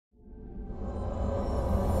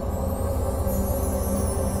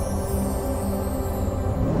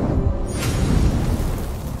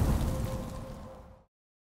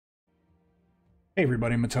Hey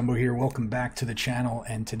everybody, Matumbo here. Welcome back to the channel,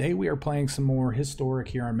 and today we are playing some more Historic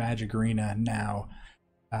here on Magic Arena. Now,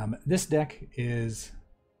 this deck is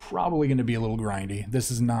probably going to be a little grindy.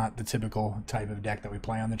 This is not the typical type of deck that we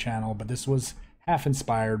play on the channel, but this was half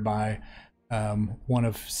inspired by one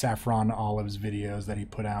of SaffronOlive's videos that he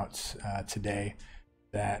put out today.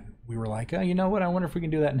 That we were like, oh, you know what? I wonder if we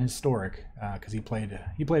can do that in Historic, because he played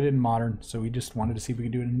it in Modern, so we just wanted to see if we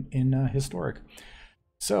could do it in Historic.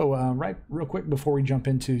 So, real quick before we jump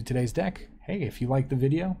into today's deck, hey, if you like the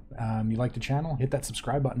video, you like the channel, hit that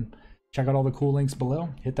subscribe button. Check out all the cool links below.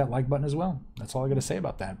 Hit that like button as well. That's all I got to say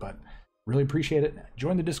about that, but really appreciate it.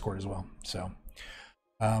 Join the Discord as well. So,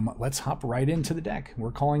 let's hop right into the deck.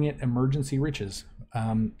 We're calling it Emergency Riches.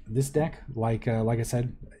 This deck, like I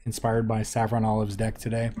said, inspired by SaffronOlive's deck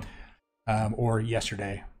today, or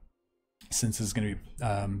yesterday, since it's going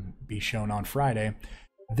to be shown on Friday.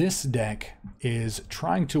 This deck is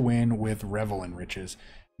trying to win with Revel in Riches.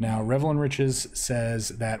 Now, Revel in Riches says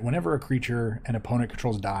that whenever a creature an opponent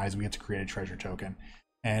controls dies, we get to create a treasure token.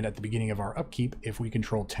 And at the beginning of our upkeep, if we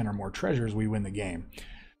control 10 or more treasures, we win the game.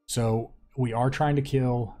 So we are trying to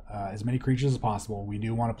kill as many creatures as possible. We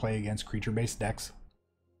do want to play against creature-based decks.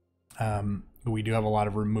 But we do have a lot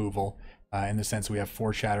of removal in the sense we have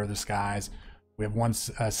 4 Shatter the Skies. We have one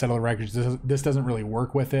Settle the Records. This doesn't really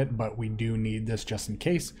work with it, but we do need this just in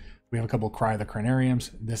case. We have a couple of Cry of the Cranariums.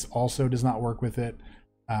 This also does not work with it.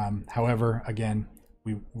 However, again,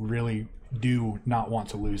 we really do not want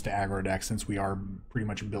to lose to aggro decks since we are pretty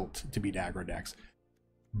much built to beat aggro decks.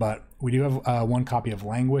 But we do have one copy of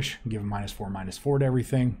Languish, give -4/-4 to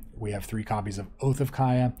everything. We have 3 copies of Oath of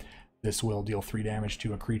Kaya. This will deal 3 damage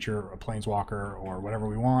to a creature, a planeswalker, or whatever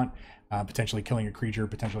we want, potentially killing a creature,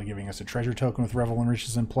 potentially giving us a treasure token with Revel and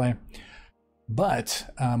Riches in play. But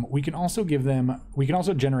we can also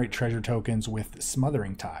generate treasure tokens with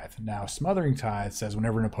Smothering Tithe. Now, Smothering Tithe says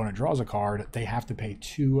whenever an opponent draws a card, they have to pay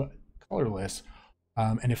 2 colorless,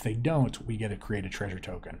 and if they don't, we get to create a treasure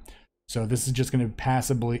token. So this is just going to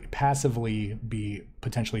passively be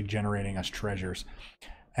potentially generating us treasures.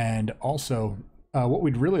 And also, what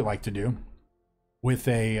we'd really like to do with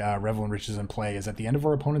a Revel and Riches in play is at the end of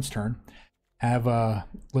our opponent's turn, have a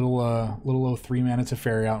little 3 mana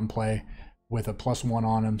Teferi out in play with a +1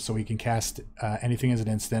 on him, so we can cast anything as an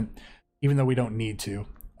instant, even though we don't need to.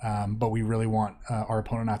 But we really want our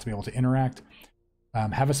opponent not to be able to interact.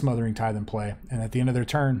 Have a Smothering Tithe in play, and at the end of their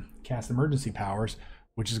turn, cast Emergency Powers,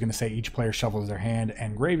 which is going to say each player shuffles their hand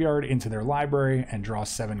and graveyard into their library and draws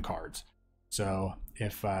 7 cards. So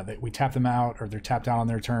if we tap them out or they're tapped out on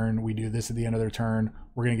their turn, we do this at the end of their turn,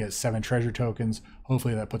 we're going to get 7 treasure tokens.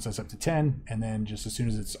 Hopefully that puts us up to 10. And then just as soon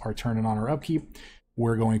as it's our turn and on our upkeep,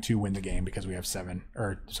 we're going to win the game because we have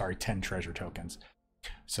 10 treasure tokens.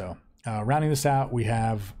 So rounding this out, we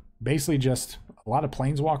have basically just a lot of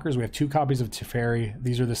planeswalkers. We have 2 copies of Teferi.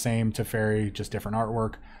 These are the same Teferi, just different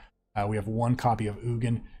artwork. We have 1 copy of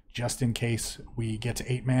Ugin, just in case we get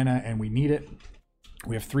to 8 mana and we need it.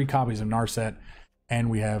 We have 3 copies of Narset, and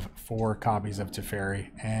we have 4 copies of Teferi.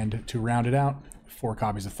 And to round it out, 4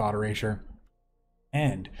 copies of Thought Erasure.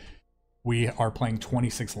 And we are playing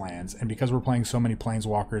 26 lands. And because we're playing so many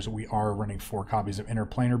Planeswalkers, we are running 4 copies of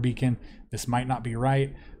Interplanar Beacon. This might not be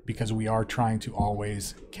right, because we are trying to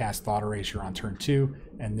always cast Thought Erasure on turn 2,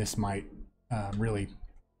 and this might really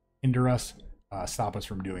hinder us, stop us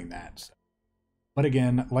from doing that. So. But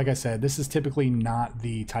again, like I said, this is typically not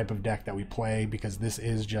the type of deck that we play because this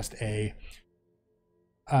is just a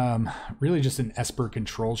really just an Esper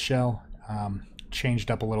control shell,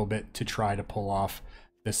 changed up a little bit to try to pull off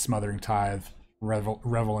this Smothering Tithe,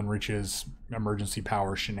 Revel and Riches, Emergency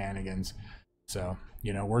Power shenanigans. So,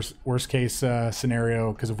 you know, worst case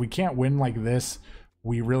scenario, because if we can't win like this,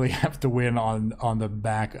 we really have to win on the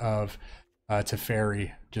back of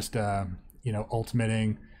Teferi, just you know,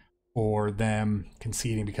 ultimating, or them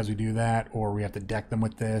conceding because we do that, or we have to deck them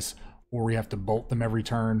with this, or we have to bolt them every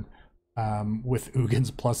turn with Ugin's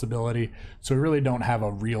plus ability. So we really don't have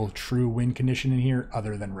a real true win condition in here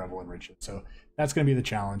other than Revel and Riches. So that's going to be the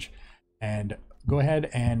challenge. And go ahead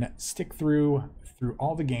and stick through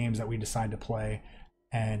all the games that we decide to play,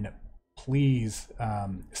 and please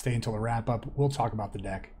stay until the wrap up. We'll talk about the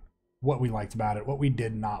deck, what we liked about it, what we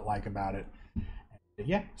did not like about it.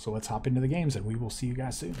 Yeah, so let's hop into the games and we will see you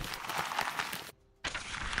guys soon.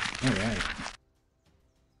 All right.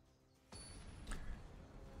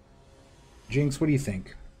 Jinx, what do you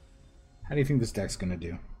think? How do you think this deck's gonna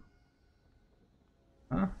do?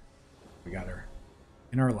 Huh? We got her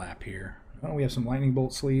in our lap here. Oh, we have some Lightning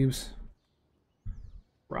Bolt sleeves.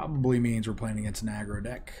 Probably means we're playing against an aggro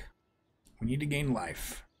deck. We need to gain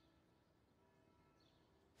life.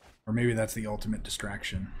 Or maybe that's the ultimate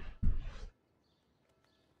distraction.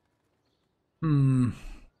 I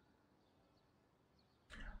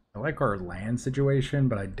like our land situation,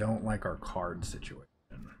 but I don't like our card situation.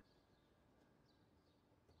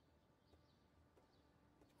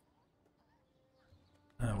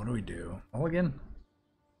 What do we do? Mulligan?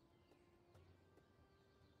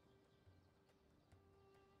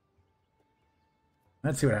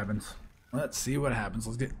 Let's see what happens. Let's see what happens.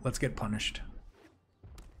 Let's get punished.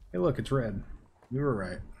 Hey, look, it's red. We were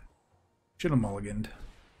right. Should have mulliganed.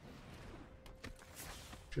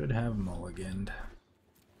 Should have mulliganed.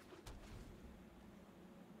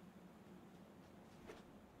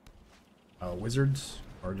 Wizards?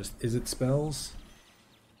 Or just, is it spells?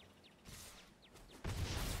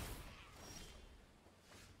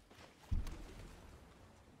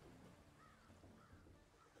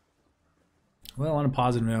 Well, on a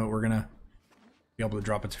positive note, we're gonna be able to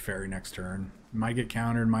drop it to fairy next turn. Might get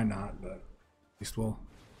countered, might not, but at least we'll...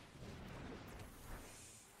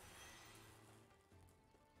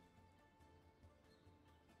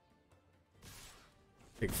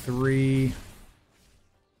 Take 3.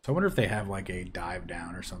 So I wonder if they have like a dive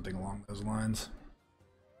down or something along those lines.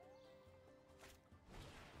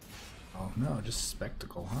 Oh no, just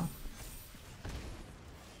spectacle, huh?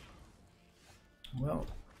 Well,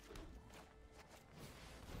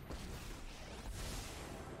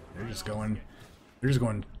 they're just going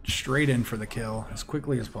straight in for the kill as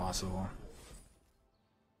quickly as possible.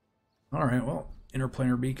 All right, well,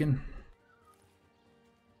 interplanar beacon.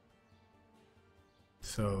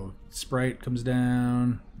 So sprite comes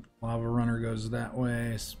down, lava runner goes that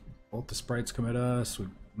way. Both the sprites come at us. We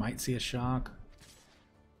might see a shock.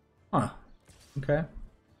 Huh. Okay.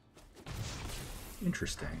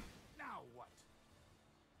 Interesting. Now what?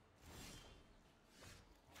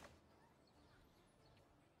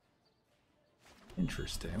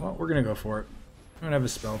 Interesting. Well, we're gonna go for it. I'm gonna have a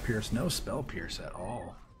spell pierce. No spell pierce at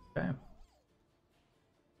all. Okay.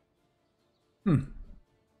 I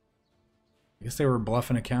guess they were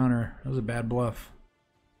bluffing a counter. That was a bad bluff.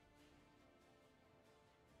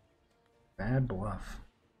 Bad bluff.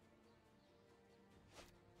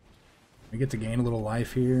 We get to gain a little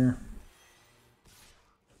life here.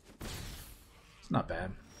 It's not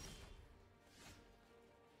bad.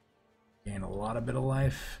 Gain a lot of bit of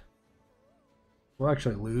life. We'll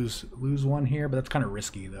actually lose one here, but that's kind of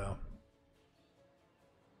risky though.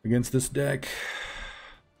 Against this deck.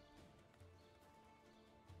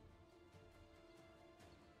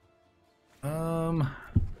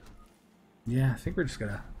 Yeah, I think we're just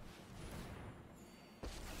gonna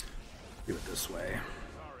do it this way.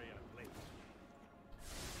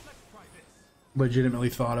 Legitimately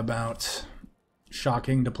thought about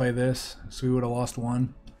shocking to play this, so we would have lost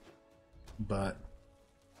one. But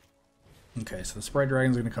okay, so the Sprite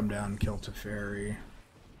Dragon's gonna come down and kill Teferi.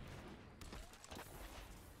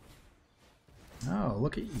 Oh,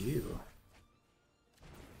 look at you.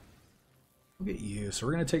 Look at you. So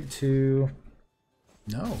we're gonna take 2.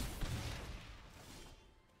 No.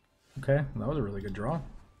 Okay, that was a really good draw.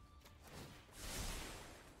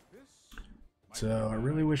 So I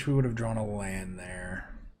really wish we would have drawn a land there.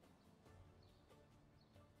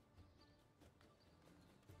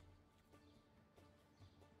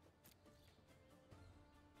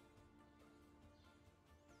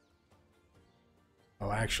 Oh,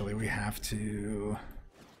 actually, we have to...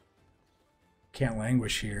 Can't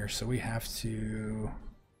languish here, so we have to...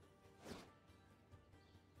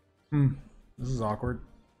 This is awkward.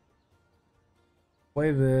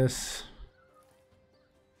 Play this.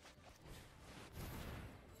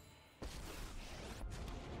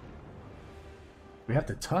 We have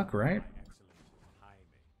to tuck, right?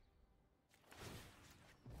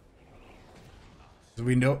 So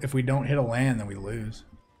we know if we don't hit a land, then we lose.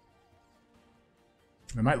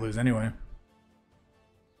 We might lose anyway.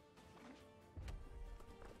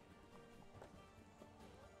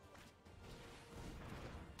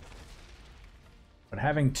 But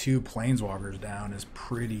having 2 planeswalkers down is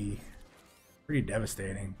pretty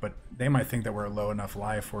devastating. But they might think that we're at low enough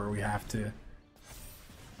life where we have to.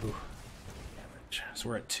 Ooh, damage. So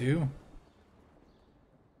we're at 2.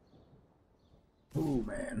 Ooh,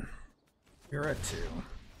 man, we're at 2.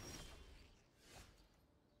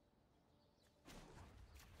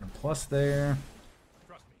 And plus there.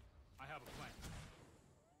 Trust me, I have a plan.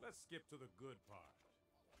 Let's skip to the good part.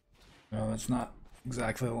 No, that's not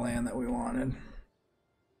exactly the land that we wanted.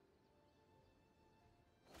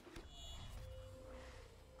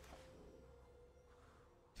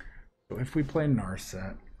 So if we play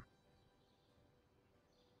Narset,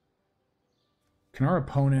 can our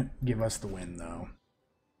opponent give us the win though?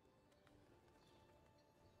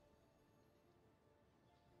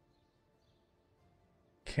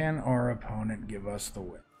 Can our opponent give us the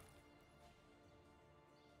win?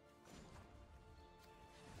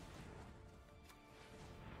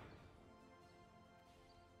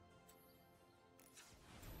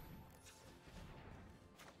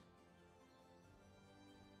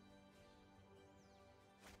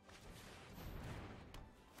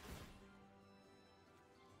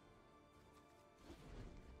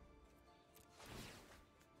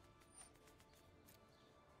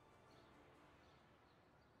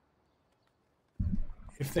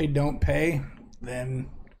 If they don't pay, then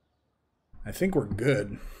I think we're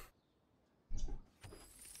good.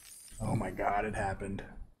 Oh my god, it happened.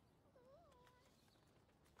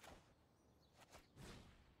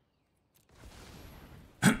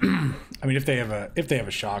 I mean, if they have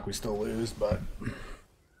a shock, we still lose, but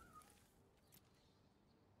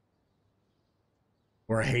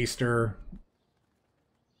or a haster.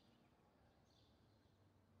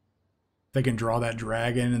 They can draw that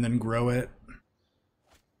dragon and then grow it.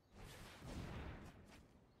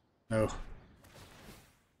 Oh.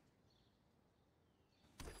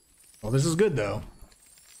 Well, this is good, though.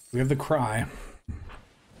 We have the cry.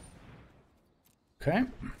 Okay.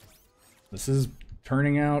 This is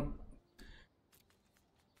turning out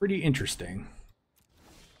pretty interesting.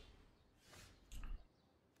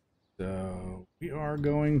 So, we are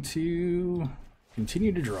going to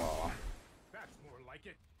continue to draw. That's more like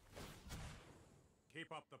it.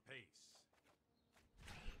 Keep up the pace.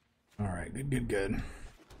 Alright, good, good, good.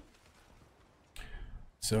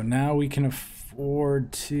 So now we can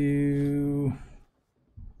afford to...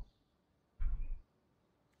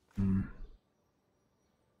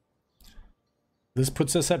 This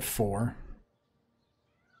puts us at 4.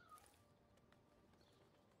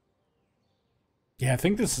 Yeah, I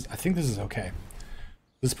think this is okay.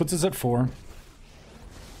 This puts us at 4.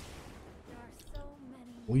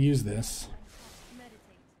 We'll use this.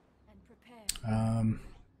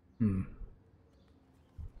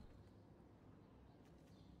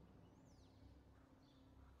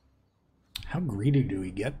 How greedy do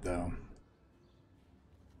we get, though?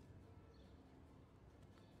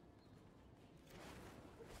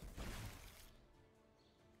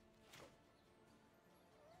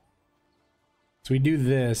 So we do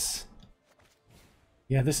this.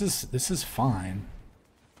 Yeah, this is fine.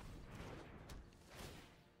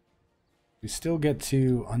 We still get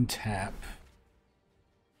to untap.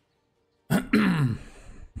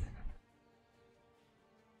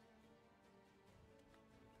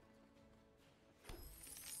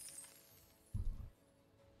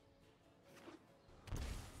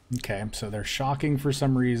 Okay, so they're shocking for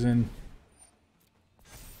some reason.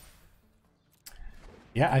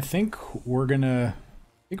 Yeah, I think we're gonna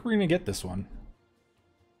get this one.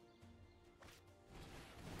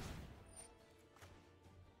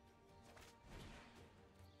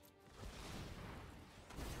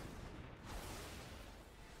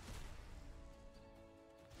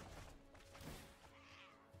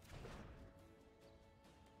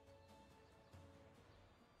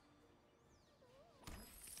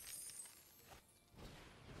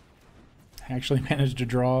 Actually managed to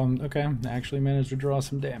draw, okay, actually managed to draw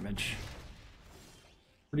some damage.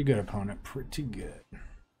 Pretty good, opponent, pretty good. No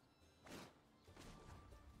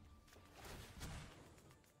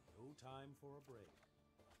time for a break.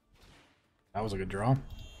 That was a good draw.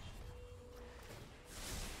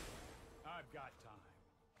 I've got time.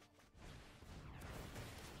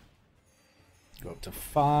 Go up to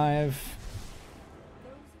 5.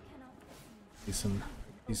 See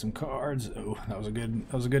some cards. Oh, that was a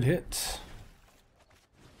good hit.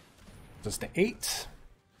 Just to 8.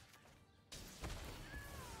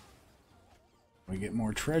 We get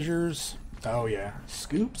more treasures. Oh yeah,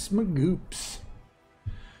 scoops magoops.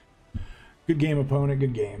 Good game, opponent.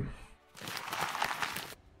 Good game.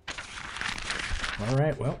 All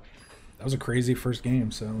right, well, that was a crazy first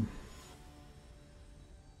game. So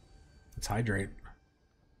let's hydrate.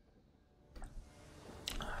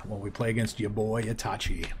 Well, we play against your boy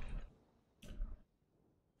Itachi.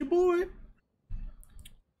 Your boy.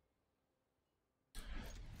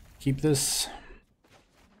 Keep this.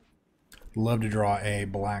 Love to draw a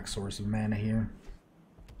black source of mana here.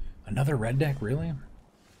 Another red deck, really?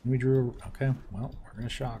 We drew. Okay, well, we're gonna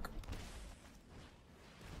shock.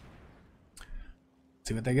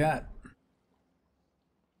 See what they got.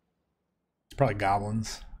 It's probably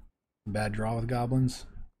goblins. Bad draw with goblins.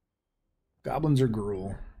 Goblins are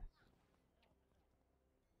gruel.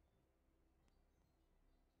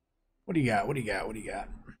 What do you got? What do you got? What do you got?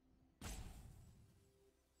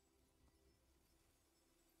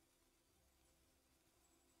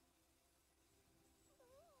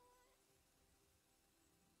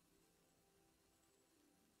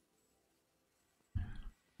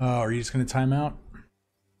 Oh, are you just gonna time out?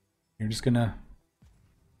 You're just gonna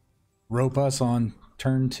rope us on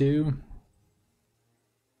turn 2?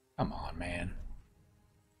 Come on, man.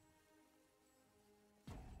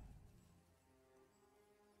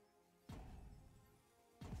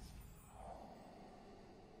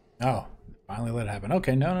 Oh, finally let it happen.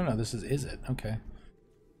 Okay, no. This is it? Okay.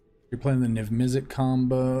 You're playing the Niv-Mizzet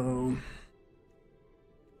combo.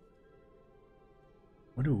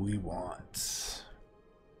 What do we want?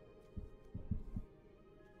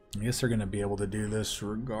 I guess they're going to be able to do this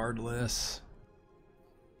regardless.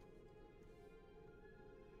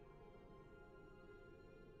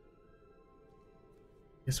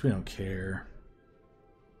 Guess we don't care.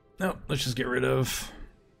 No, let's just get rid of.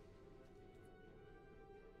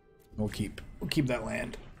 We'll keep that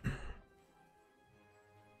land.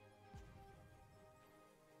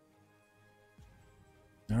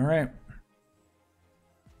 All right.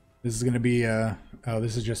 This is going to be oh,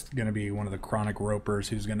 this is just going to be one of the chronic ropers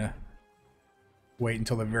who's going to wait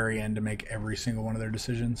until the very end to make every single one of their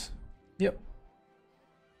decisions. Yep.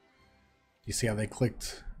 You see how they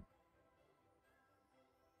clicked?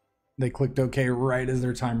 They clicked OK right as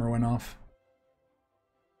their timer went off.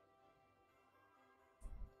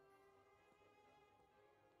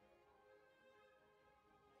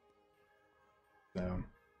 So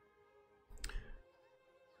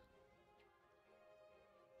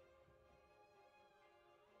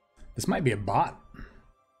this might be a bot.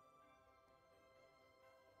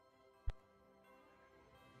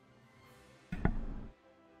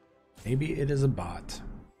 Maybe it is a bot.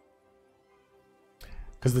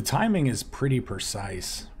 Because the timing is pretty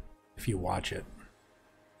precise if you watch it.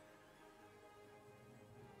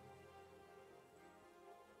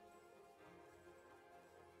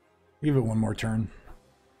 Give it one more turn.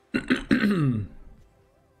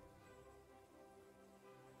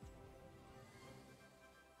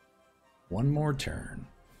 One more turn.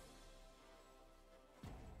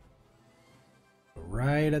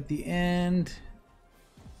 Right at the end.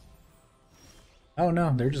 Oh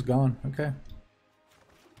no, they're just gone. Okay.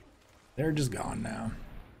 They're just gone now.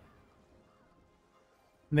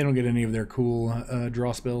 They don't get any of their cool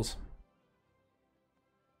draw spells.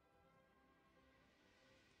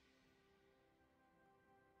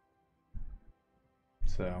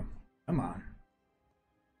 So, come on.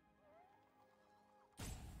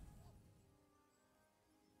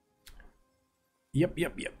 Yep.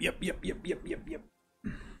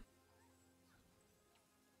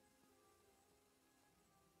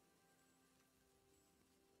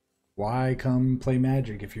 Why come play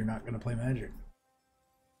Magic if you're not going to play Magic?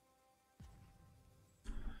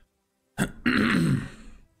 Man,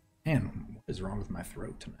 what is wrong with my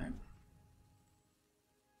throat tonight?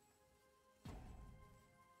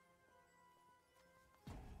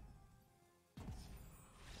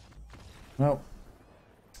 Well,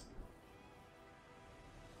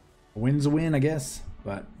 a win's a win, I guess,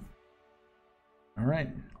 but all right,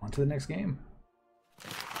 on to the next game.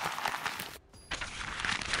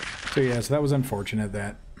 So yeah, so that was unfortunate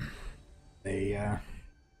that they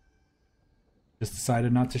just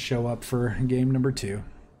decided not to show up for game number 2.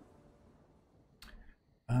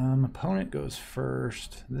 Opponent goes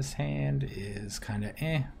first. This hand is kind of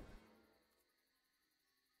eh.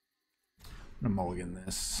 I'm gonna mulligan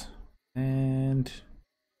this. And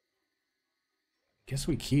I guess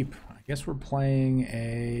we keep. I guess we're playing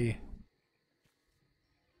a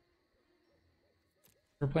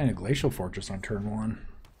Glacial Fortress on turn 1.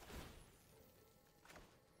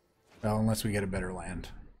 Well, unless we get a better land.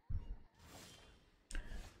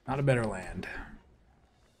 Not a better land.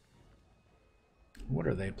 What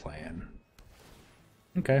are they playing?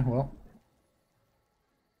 Okay, well.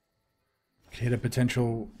 Hit a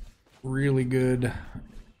potential really good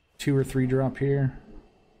 2 or 3 drop here.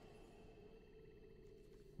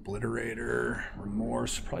 Obliterator,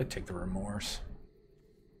 Remorse. Probably take the Remorse.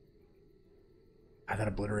 I had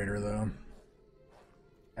Obliterator though.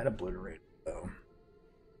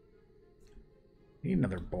 Need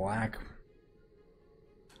another black.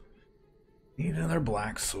 Need another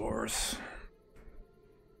black source.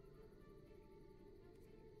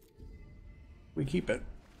 We keep it.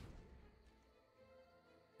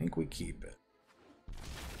 I think we keep it.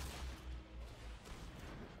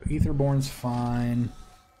 Aetherborn's fine.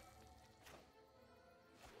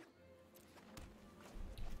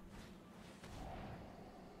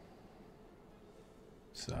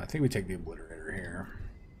 So I think we take the Obliterator here.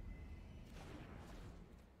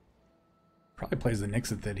 Probably plays the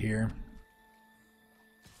Nixithid here.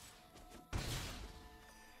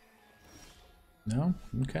 No?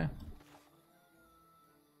 Okay.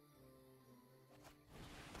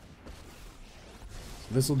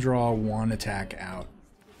 This will draw one attack out.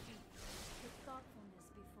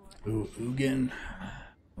 Ooh, Ugin.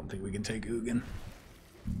 Don't think we can take Ugin.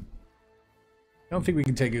 Don't think we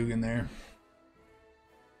can take Ugin there.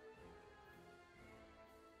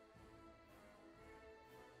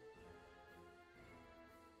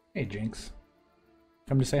 Hey, Jinx.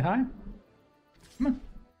 Come to say hi? Come on.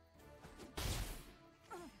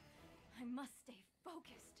 I must stay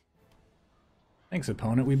focused. Thanks,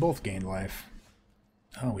 opponent. We both gained life.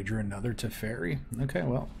 Oh, we drew another Teferi? Okay,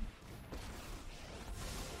 well. You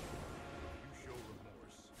show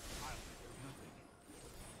remorse. I'll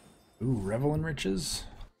do nothing. Ooh, Revel in Riches?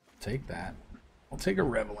 Take that. I'll take a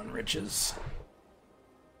Revel in Riches.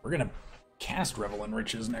 We're gonna cast Revel in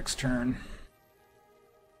Riches next turn.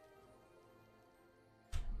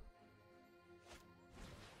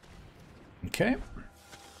 Okay.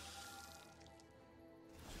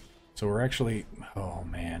 So we're actually... Oh,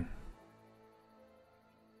 man.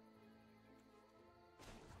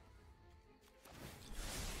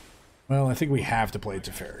 Well, I think we have to play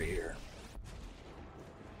Teferi here.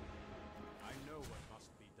 I know what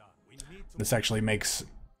must be done. We need to This actually makes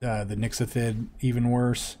the Nixithid even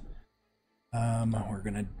worse. We're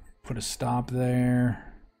going to put a stop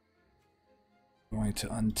there. Going to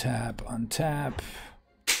untap.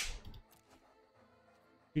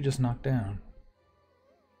 You just knocked down.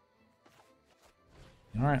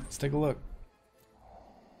 Alright, let's take a look.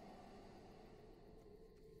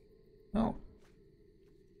 Oh.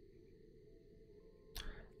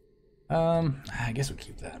 I guess we'll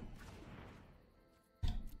keep that.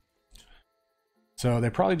 So they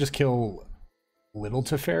probably just kill Little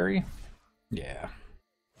Teferi. Yeah.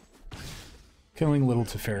 Killing Little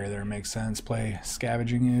Teferi there makes sense. Play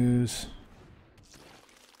Scavenging Ooze.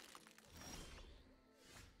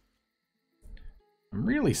 I'm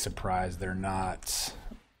really surprised they're not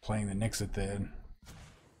playing the Nixithid.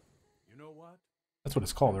 You know what? That's what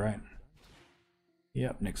it's called, right?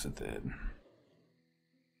 Yep, Nixithid.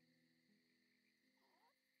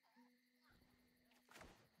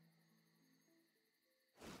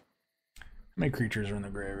 How many creatures are in the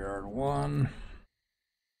graveyard? One.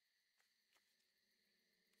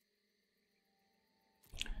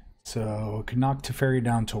 So, could knock Teferi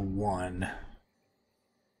down to one.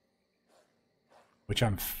 Which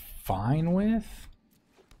I'm fine with.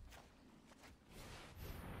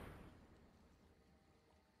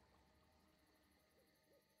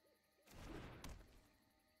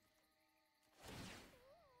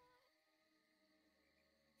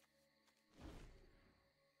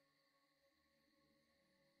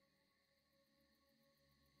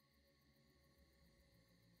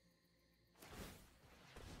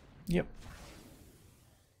 Yep.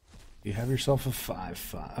 You have yourself a five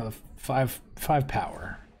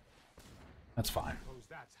power. That's fine. Suppose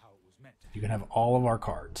that's how it was meant. You can have all of our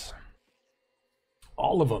cards.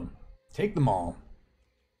 All of them. Take them all.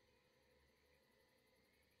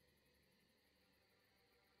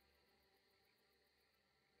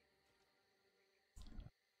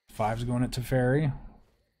 Five's going at Teferi.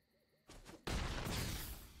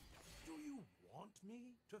 Do you want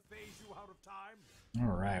me to phase you out of time?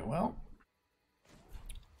 All right, well.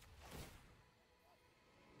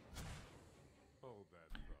 Hold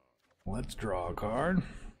that thought. Let's draw a card.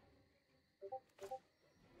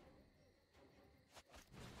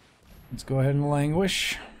 Let's go ahead and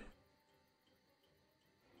languish.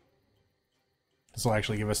 This will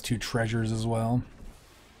actually give us 2 treasures as well.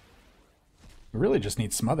 We really just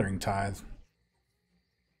need Smothering Tithe.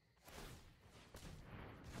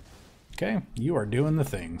 Okay, you are doing the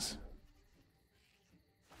things.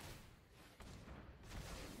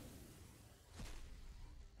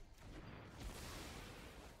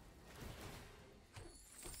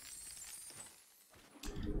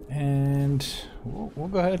 And we'll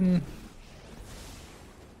go ahead and...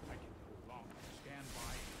 I can no longer stand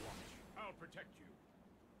by and watch. I'll protect you.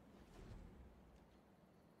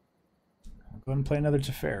 I'll go ahead and play another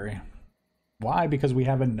Teferi. Why? Because we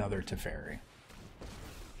have another Teferi.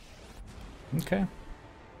 Okay.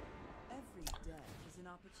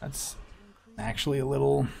 That's actually a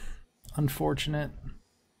little unfortunate.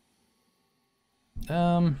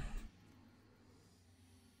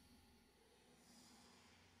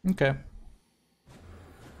 Okay.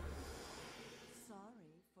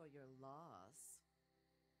 Sorry for your loss.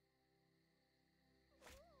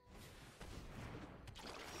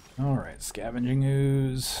 All right, Scavenging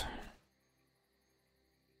Ooze.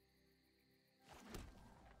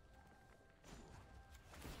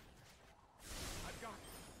 I've got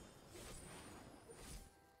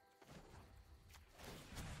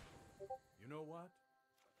you. You know what?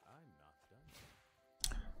 I'm not done.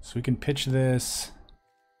 So we can pitch this.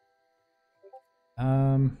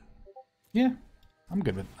 Yeah, I'm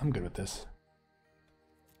good with this.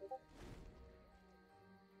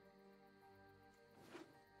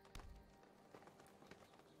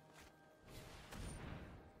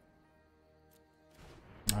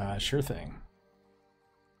 Sure thing.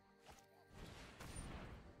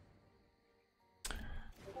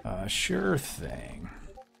 Sure thing.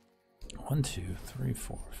 1, 2, 3,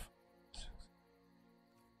 4, 5, 6.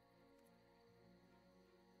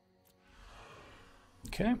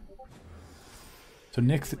 Okay. So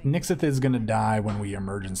Nixith is gonna die when we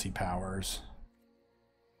emergency powers.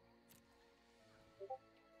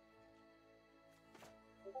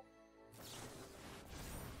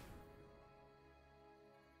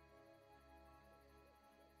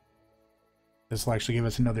 This will actually give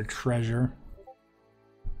us another treasure.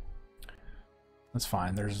 That's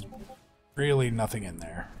fine. There's really nothing in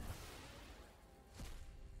there.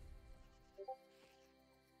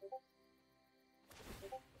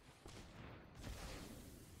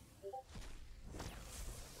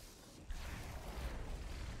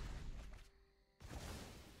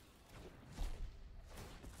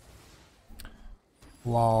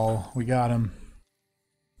 Lol, we got him.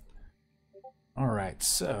 Alright,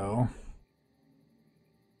 so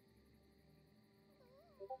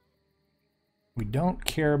we don't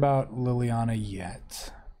care about Liliana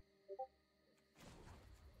yet.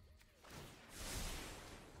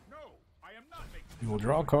 No, I am not making We will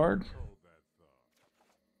draw a card.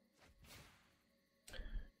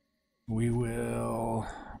 We will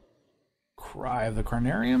Cry of the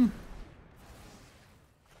Carnarium.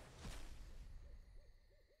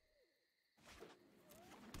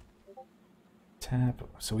 Tap.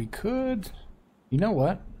 So we could... You know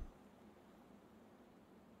what?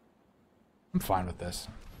 I'm fine with this.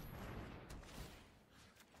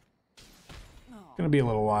 It's gonna be a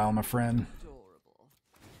little while, my friend. Adorable.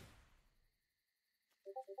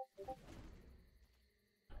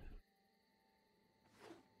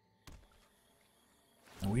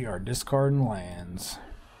 We are discarding lands.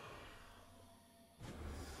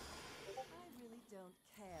 I really don't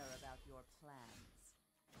care about your plans.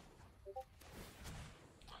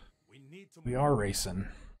 We need to We are racing.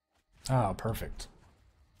 Oh, perfect.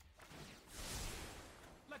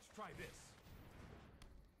 Let's try this.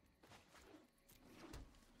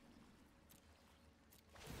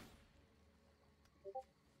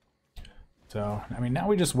 So, I mean, now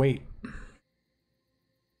we just wait.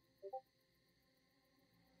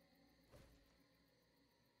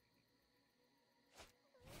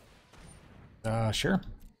 Sure.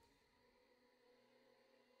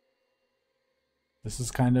 This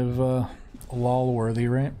is kind of lol worthy,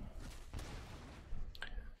 right?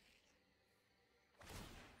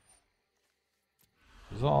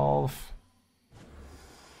 Resolve.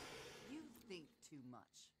 You think too much.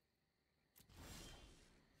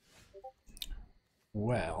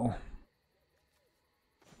 Well.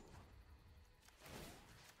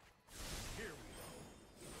 Here we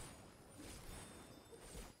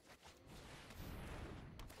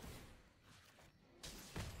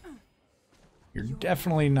go. You're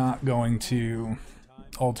definitely not going to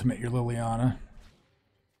ultimate your Liliana.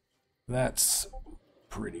 That's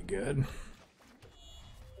pretty good.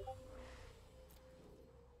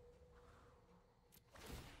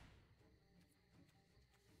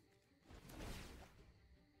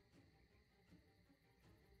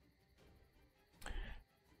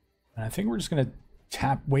 And I think we're just gonna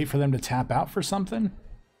wait for them to tap out for something.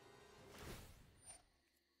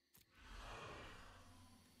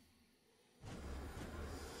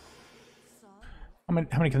 Sorry.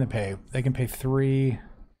 How many can they pay? They can pay 3.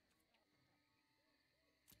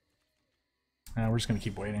 We're just gonna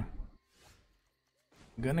keep waiting.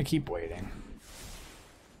 Gonna keep waiting.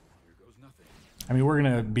 Here goes nothing. I mean, we're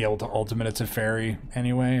gonna be able to ultimate it to fairy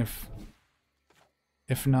anyway.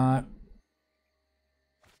 If not.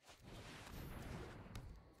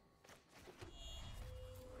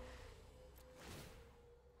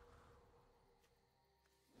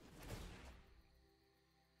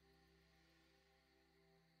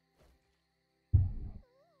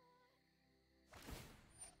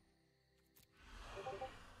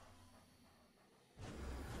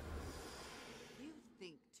 You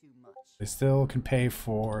think too much. They still can pay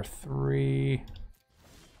for 3.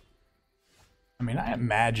 I mean, I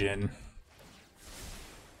imagine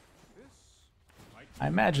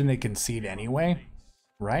they concede anyway,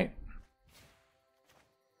 right?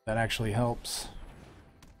 That actually helps.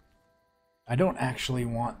 I don't actually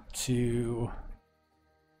want to...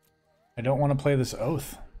 I don't want to play this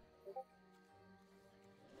oath.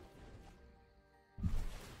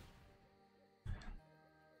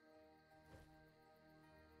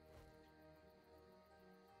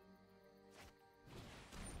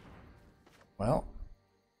 Well.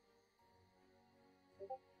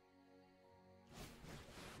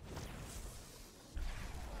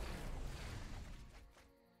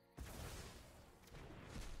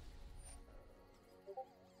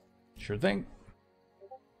 Sure thing.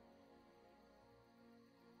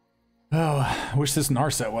 Oh, I wish this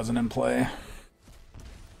Narset wasn't in play.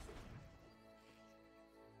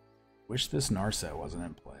 Wish this Narset wasn't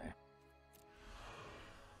in play. I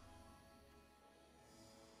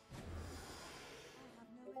have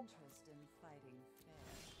no interest in fighting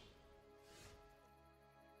fair.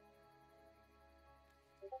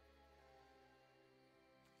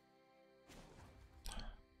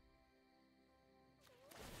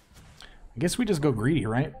 I guess we just go greedy,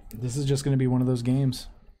 right? This is just going to be one of those games.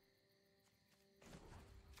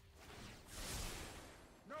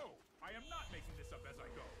 No, I am not making this up as I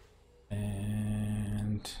go.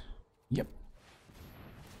 And yep.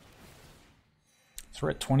 So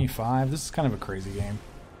we're at 25. This is kind of a crazy game.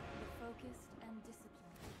 Focused and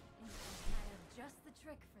disciplined. I have just the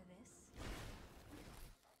trick for this.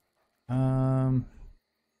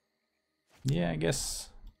 Yeah, I guess.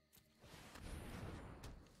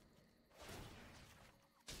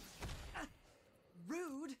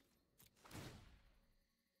 Rude!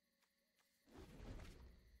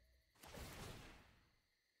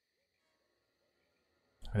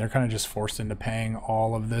 They're kind of just forced into paying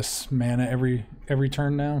all of this mana every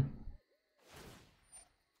turn now.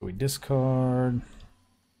 We discard.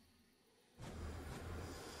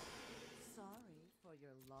 Sorry for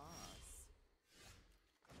your loss.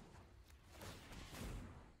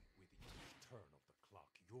 With each turn of the clock,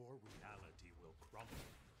 your reality will crumble.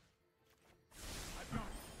 I've got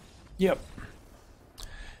it. Yep.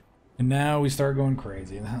 And now we start going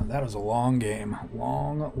crazy. That was a long game.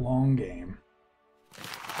 Long game.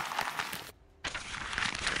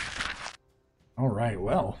 Alright,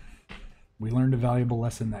 well. We learned a valuable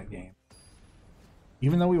lesson that game.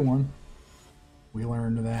 Even though we won, we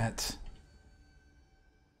learned that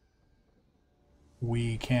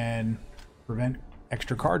we can prevent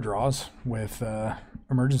extra card draws with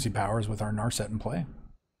emergency powers with our Narset in play.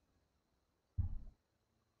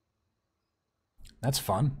 That's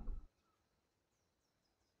fun.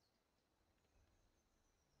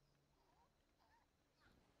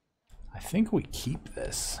 I think we keep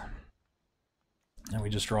this. And we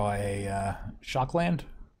just draw a shock land.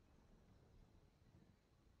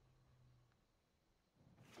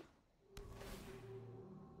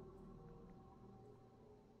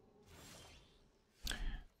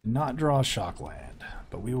 Not draw a shock land,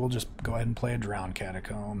 but we will just go ahead and play a Drowned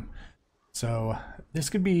Catacomb. So this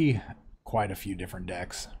could be quite a few different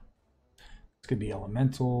decks. This could be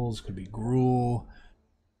elementals, could be Gruul,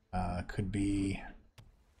 could be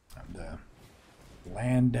the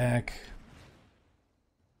land deck.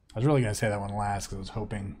 I was really going to say that one last because I was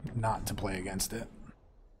hoping not to play against it.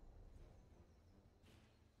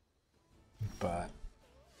 But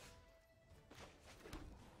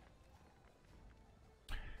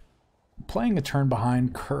playing a turn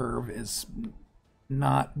behind curve is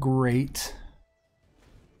not great.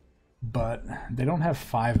 But they don't have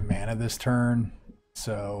 5 mana this turn,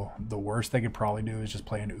 so the worst they could probably do is just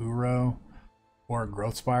play an Uro or a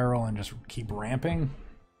Growth Spiral and just keep ramping.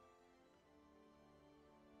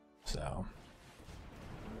 So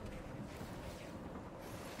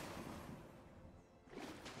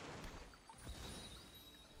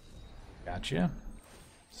gotcha.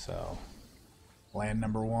 So land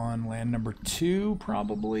number 1, land number 2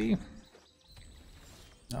 probably.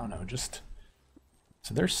 Oh no, just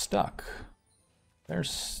so they're stuck. They're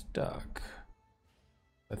stuck.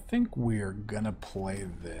 I think we're gonna play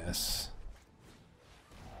this.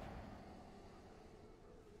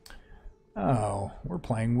 Oh, we're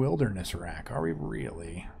playing Wilderness Rack. Are we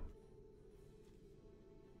really?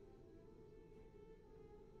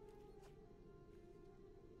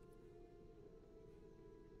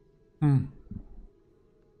 I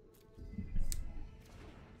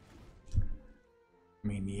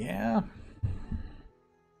mean, yeah.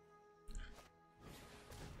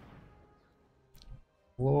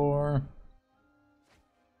 Floor.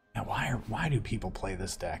 Now, why do people play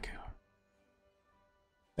this deck?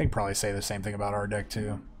 They could probably say the same thing about our deck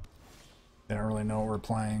too. They don't really know what we're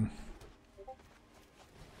playing.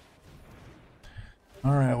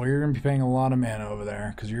 Alright, well, you're gonna be paying a lot of mana over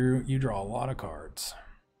there because you draw a lot of cards.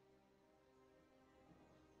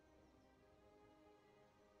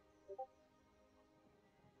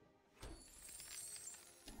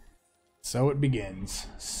 So it begins.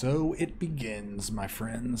 So it begins, my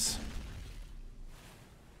friends.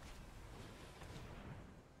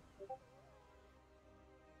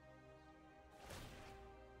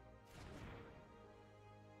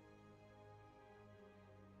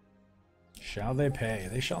 Shall they pay?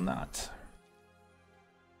 They shall not.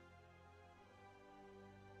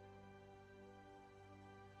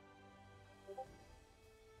 I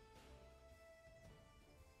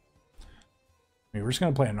mean, we're just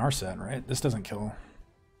gonna play a Narset, right? This doesn't kill.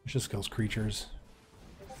 It just kills creatures.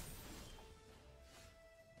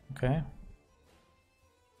 Okay.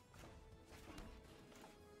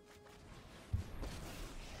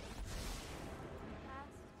 Past,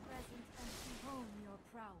 present, and to home your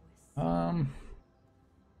prowess.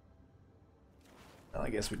 Well, I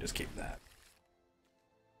guess we just keep that.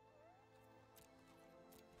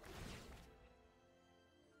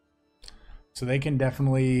 So they can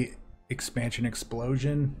definitely expansion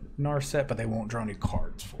explosion Narset, but they won't draw any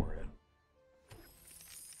cards for it.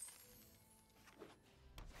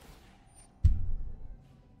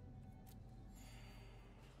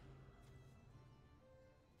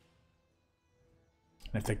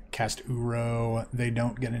 And if they cast Uro, they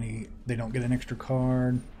don't get an extra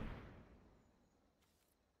card.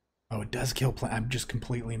 Oh, it does kill I've just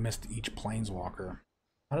completely missed each Planeswalker.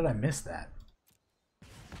 How did I miss that?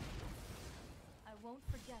 I won't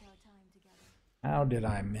forget our time together. How did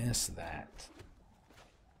I miss that?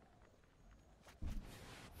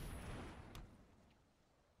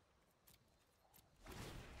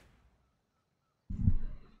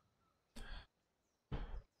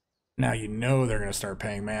 Now you know they're going to start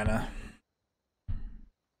paying mana.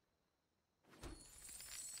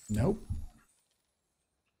 Nope.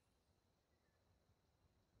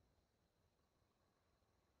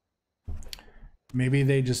 Maybe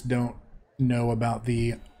they just don't know about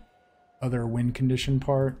the other win condition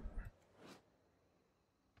part.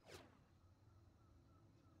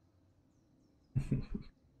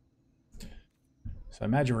 So I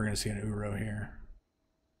imagine we're going to see an Uro here.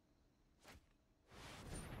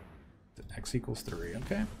 X equals 3,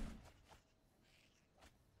 okay.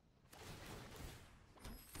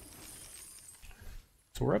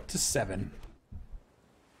 So we're up to 7.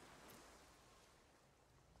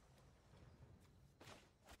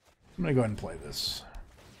 I'm gonna go ahead and play this.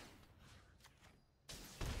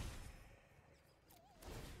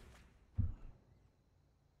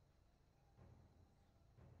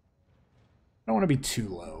 I don't want to be too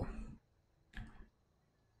low.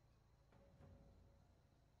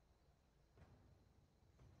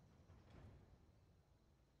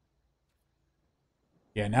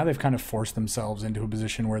 Yeah, now they've kind of forced themselves into a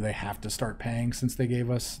position where they have to start paying since they gave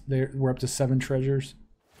us, we're up to 7 treasures.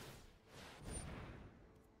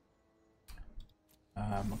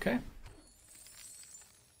 Okay.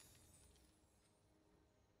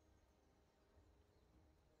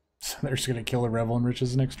 So they're just going to kill a Revel and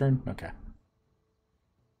Riches next turn? Okay.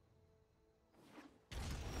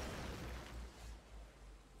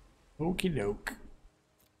 Okie doke.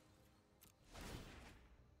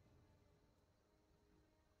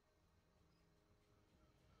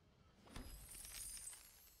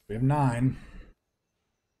 We have 9.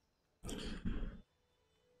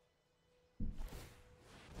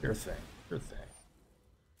 Sure thing. Sure thing.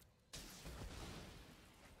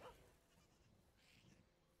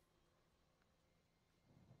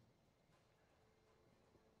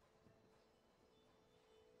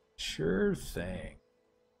 Sure thing.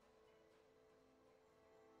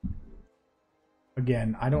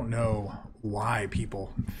 Again, I don't know why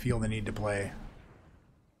people feel the need to play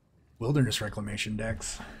Wilderness Reclamation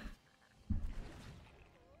decks.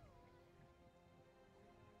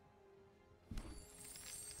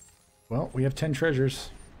 Well, we have 10 treasures.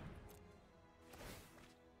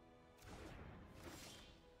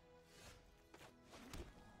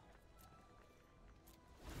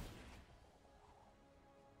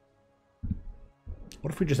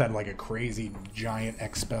 What if we just had like a crazy giant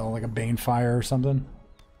X spell, like a Banefire or something?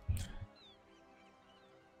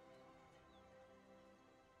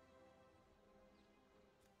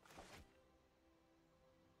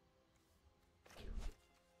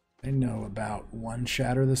 I know about one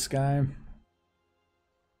Shatter the Sky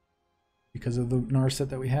because of the Narset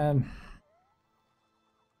that we had.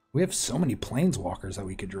 We have so many Planeswalkers that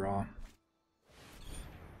we could draw.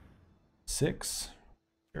 6?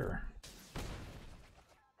 Sure.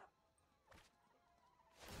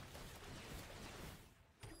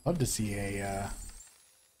 Love to see a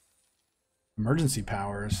Emergency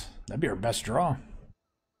Powers. That'd be our best draw.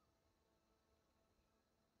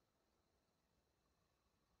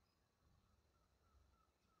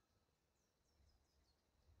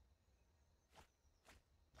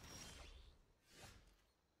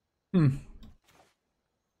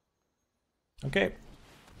 Okay.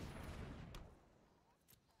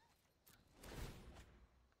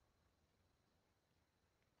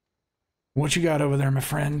 What you got over there, my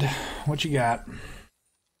friend? What you got?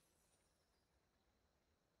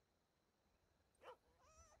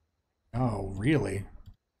 Oh, really?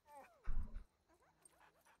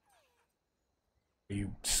 Are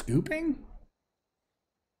you scooping?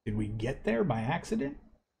 Did we get there by accident?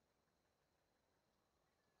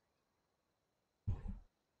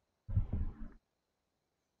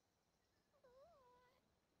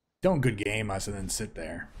 Don't good game us and then sit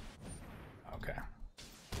there. Okay.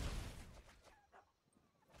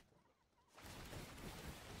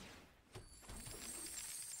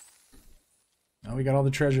 Oh, we got all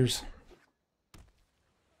the treasures.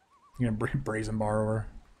 I'm gonna brazen bar over.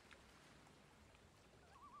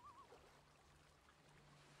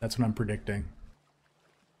 That's what I'm predicting.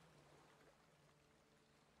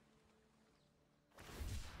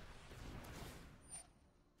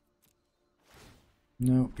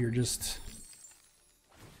 Nope, you're just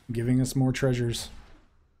giving us more treasures.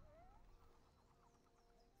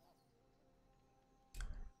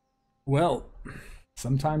 Well,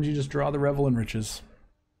 sometimes you just draw the Revel in riches.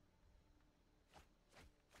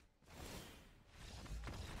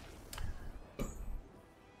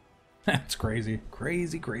 That's crazy.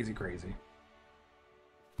 Crazy, crazy, crazy.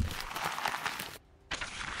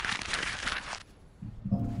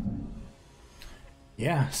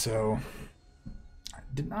 Yeah, so I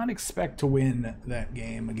did not expect to win that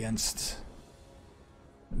game against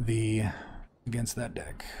that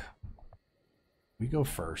deck. We go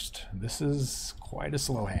first. This is quite a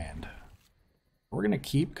slow hand. We're gonna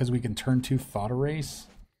keep because we can turn 2 Thought Erase.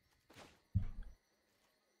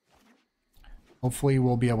 Hopefully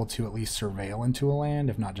we'll be able to at least surveil into a land,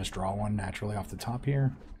 if not just draw one naturally off the top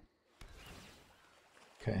here.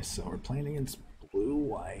 Okay, so we're playing against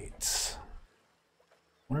blue-white. I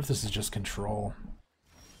wonder if this is just control.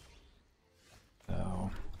 So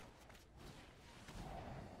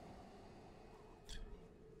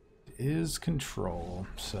it is control,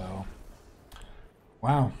 so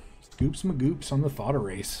wow. Scoops magoops on the Thought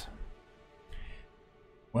Erase.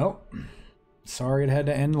 Well, sorry it had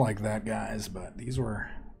to end like that, guys, but these were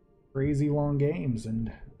crazy long games,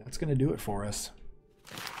 and that's going to do it for us.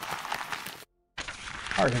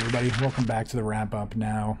 All right, everybody, welcome back to the wrap-up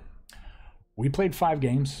now. We played 5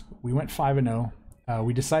 games. We went 5-0.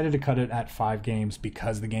 We decided to cut it at 5 games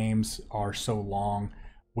because the games are so long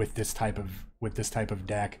with this type of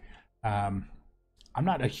deck. I'm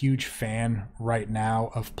not a huge fan right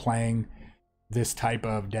now of playing this type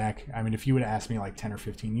of deck. I mean, if you would have asked me like 10 or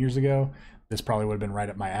 15 years ago, this probably would have been right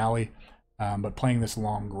up my alley. But playing this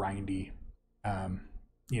long, grindy,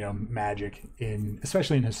 Magic,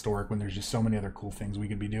 especially in Historic, when there's just so many other cool things we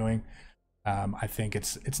could be doing, I think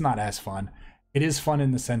it's not as fun. It is fun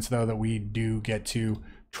in the sense, though, that we do get to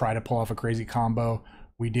try to pull off a crazy combo.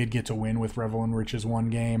 We did get to win with Revel and Riches one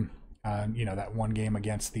game, that one game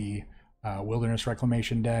against the Wilderness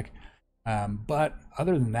Reclamation deck. But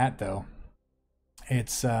other than that, though,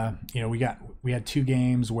 it's we had 2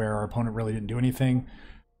 games where our opponent really didn't do anything.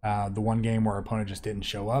 The one game where our opponent just didn't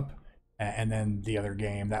show up, and then the other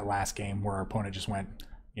game, that last game, where our opponent just went,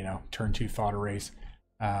 turn 2 Thought Erase,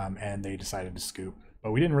 and they decided to scoop.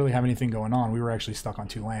 But we didn't really have anything going on. We were actually stuck on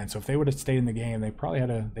 2 lands. So if they would have stayed in the game, they probably would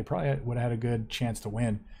have had a good chance to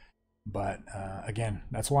win. But again,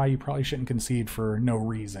 that's why you probably shouldn't concede for no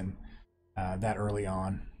reason that early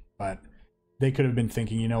on. But they could have been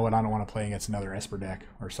thinking, you know what, I don't want to play against another Esper deck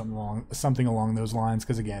or something along those lines.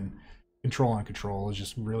 Because again, control on control is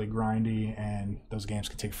just really grindy, and those games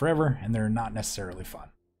can take forever, and they're not necessarily fun.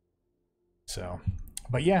 So,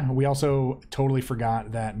 but yeah, we also totally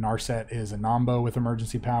forgot that Narset is a Nombo with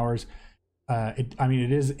emergency powers. It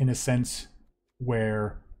is in a sense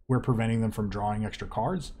where we're preventing them from drawing extra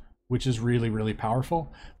cards, which is really, really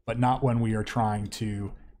powerful, but not when we are trying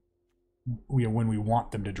to, when we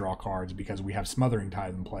want them to draw cards, because we have Smothering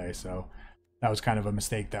Tithe in play. So that was kind of a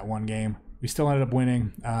mistake that one game. We still ended up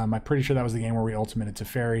winning. I'm pretty sure that was the game where we ultimated to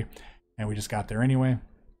Fairy, and we just got there anyway.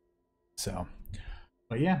 So,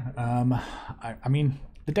 but yeah, I mean,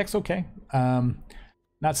 the deck's okay.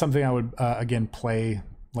 Not something I would, again, play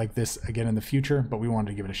like this again in the future, but we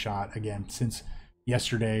wanted to give it a shot again, since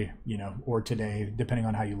yesterday, or today, depending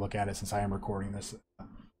on how you look at it, since I am recording this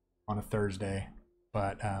on a Thursday.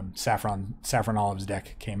 But SaffronOlive's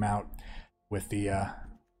deck came out with the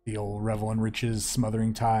old Revel and Riches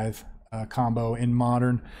Smothering Tithe combo in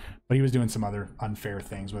Modern, but he was doing some other unfair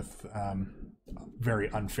things with very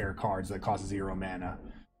unfair cards that cost 0 mana.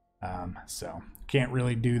 So can't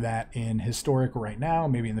really do that in Historic right now,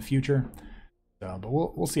 maybe in the future. So, but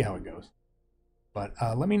we'll see how it goes. But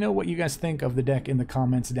let me know what you guys think of the deck in the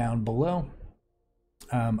comments down below.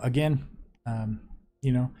 Again,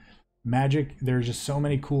 Magic, there's just so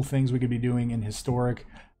many cool things we could be doing in Historic.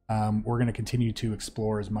 We're going to continue to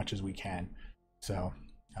explore as much as we can. So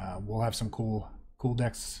we'll have some cool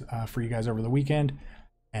decks for you guys over the weekend.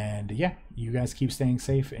 And yeah, you guys keep staying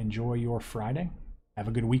safe. Enjoy your Friday. Have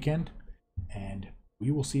a good weekend. And we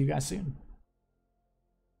will see you guys soon.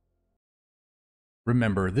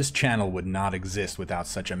 Remember, this channel would not exist without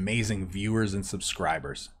such amazing viewers and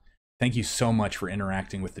subscribers. Thank you so much for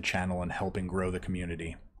interacting with the channel and helping grow the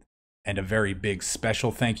community. And a very big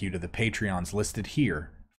special thank you to the Patreons listed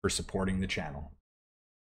here for supporting the channel.